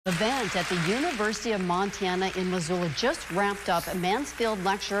Event at the University of Montana in Missoula just wrapped up. Mansfield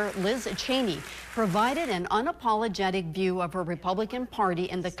Lecture Liz Cheney provided an unapologetic view of her Republican Party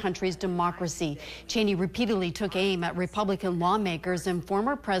and the country's democracy. Cheney repeatedly took aim at Republican lawmakers and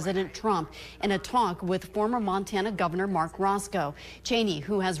former President Trump in a talk with former Montana Governor Marc Racicot. Cheney,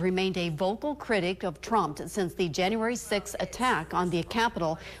 who has remained a vocal critic of Trump since the January 6th attack on the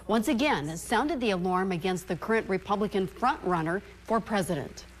Capitol, once again sounded the alarm against the current Republican frontrunner for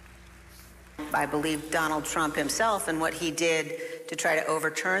president. I believe Donald Trump himself and what he did to try to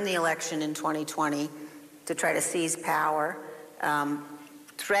overturn the election in 2020, to try to seize power,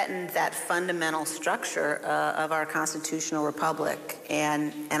 threatened that fundamental structure of our constitutional republic.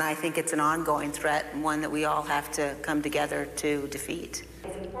 And I think it's an ongoing threat and one that we all have to come together to defeat.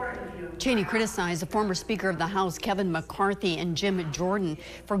 Cheney criticized the former Speaker of the House, Kevin McCarthy, and Jim Jordan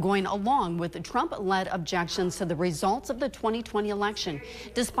for going along with the Trump-led objections to the results of the 2020 election.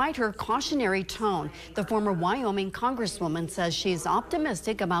 Despite her cautionary tone, the former Wyoming Congresswoman says she's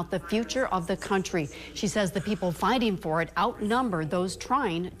optimistic about the future of the country. She says the people fighting for it outnumber those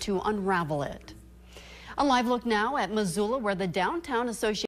trying to unravel it. A live look now at Missoula, where the Downtown Association